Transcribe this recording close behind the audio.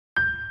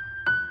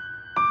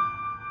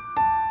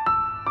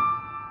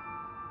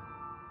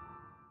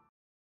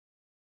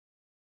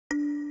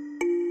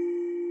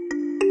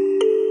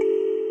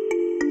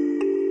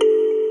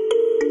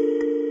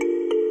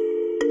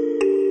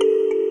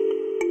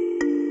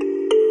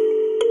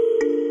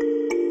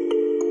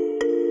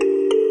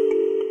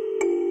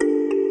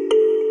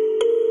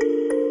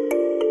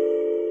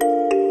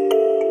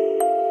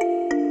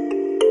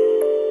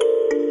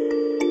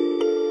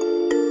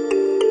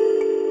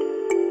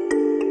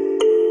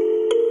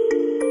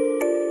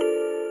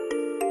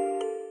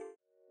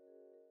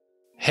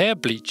Hair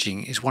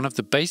bleaching is one of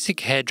the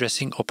basic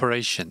hairdressing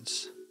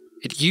operations.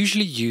 It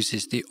usually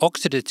uses the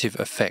oxidative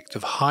effect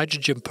of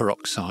hydrogen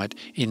peroxide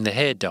in the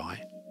hair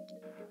dye.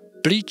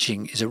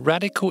 Bleaching is a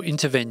radical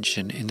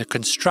intervention in the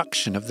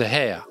construction of the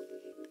hair.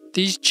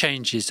 These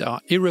changes are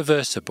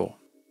irreversible.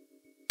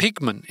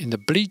 Pigment in the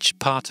bleached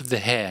part of the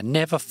hair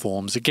never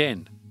forms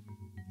again.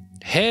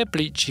 Hair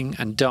bleaching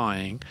and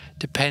dyeing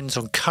depends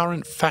on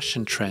current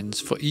fashion trends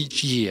for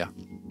each year.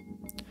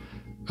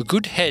 A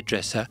good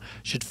hairdresser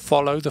should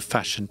follow the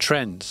fashion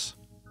trends.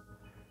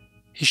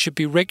 He should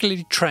be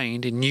regularly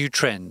trained in new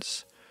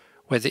trends,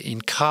 whether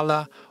in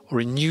colour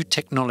or in new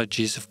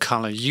technologies of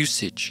colour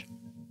usage.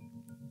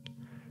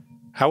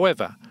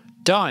 However,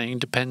 dyeing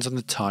depends on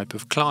the type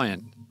of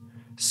client,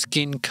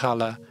 skin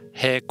colour,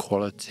 hair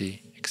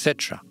quality,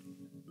 etc.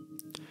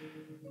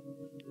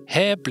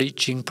 Hair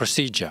bleaching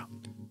procedure.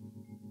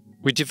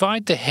 We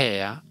divide the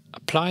hair,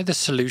 apply the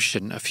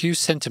solution a few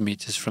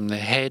centimetres from the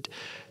head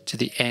to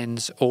the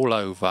ends all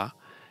over,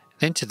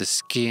 then to the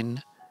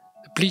skin.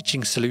 The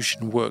bleaching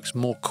solution works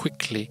more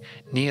quickly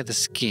near the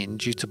skin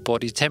due to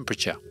body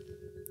temperature.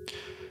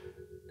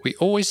 We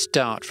always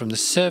start from the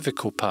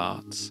cervical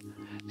parts,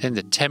 then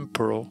the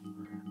temporal,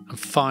 and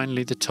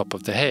finally the top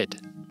of the head.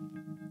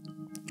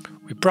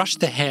 We brush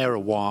the hair a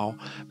while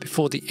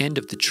before the end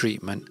of the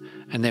treatment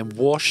and then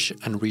wash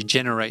and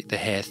regenerate the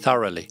hair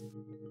thoroughly.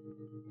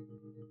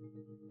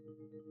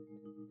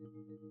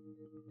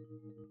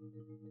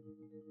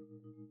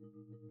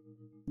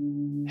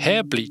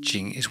 Hair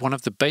bleaching is one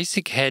of the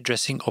basic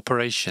hairdressing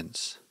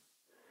operations.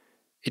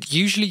 It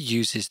usually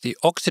uses the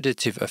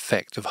oxidative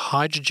effect of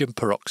hydrogen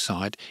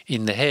peroxide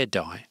in the hair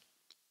dye.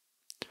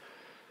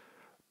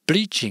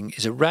 Bleaching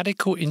is a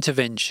radical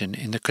intervention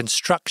in the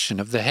construction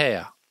of the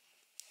hair.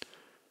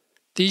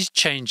 These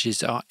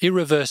changes are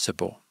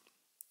irreversible.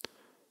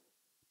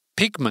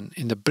 Pigment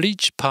in the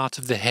bleached part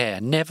of the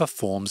hair never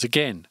forms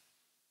again.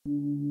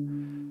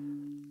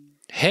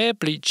 Hair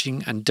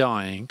bleaching and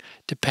dyeing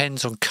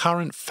depends on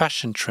current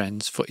fashion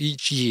trends for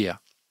each year.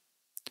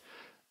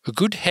 A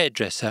good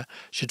hairdresser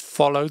should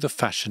follow the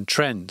fashion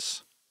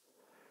trends.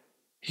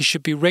 He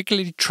should be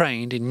regularly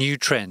trained in new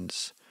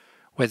trends,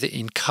 whether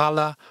in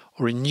colour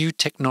or in new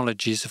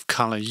technologies of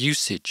colour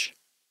usage.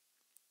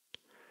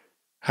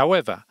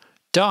 However,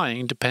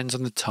 dyeing depends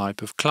on the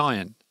type of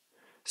client,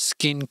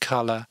 skin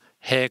colour,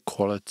 hair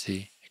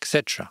quality,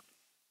 etc.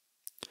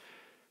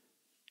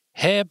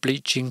 Hair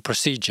bleaching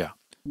procedure.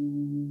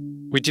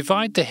 We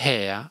divide the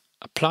hair,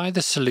 apply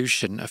the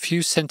solution a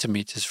few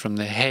centimetres from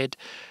the head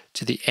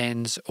to the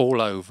ends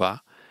all over,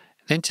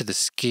 then to the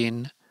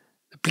skin.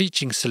 The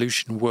bleaching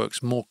solution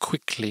works more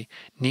quickly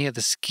near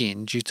the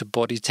skin due to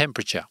body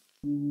temperature.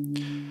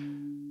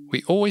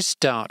 We always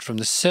start from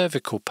the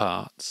cervical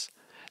parts,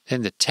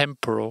 then the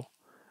temporal,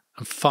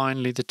 and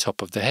finally the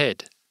top of the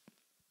head.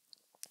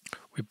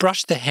 We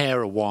brush the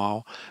hair a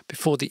while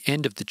before the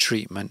end of the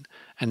treatment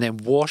and then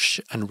wash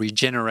and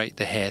regenerate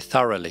the hair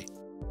thoroughly.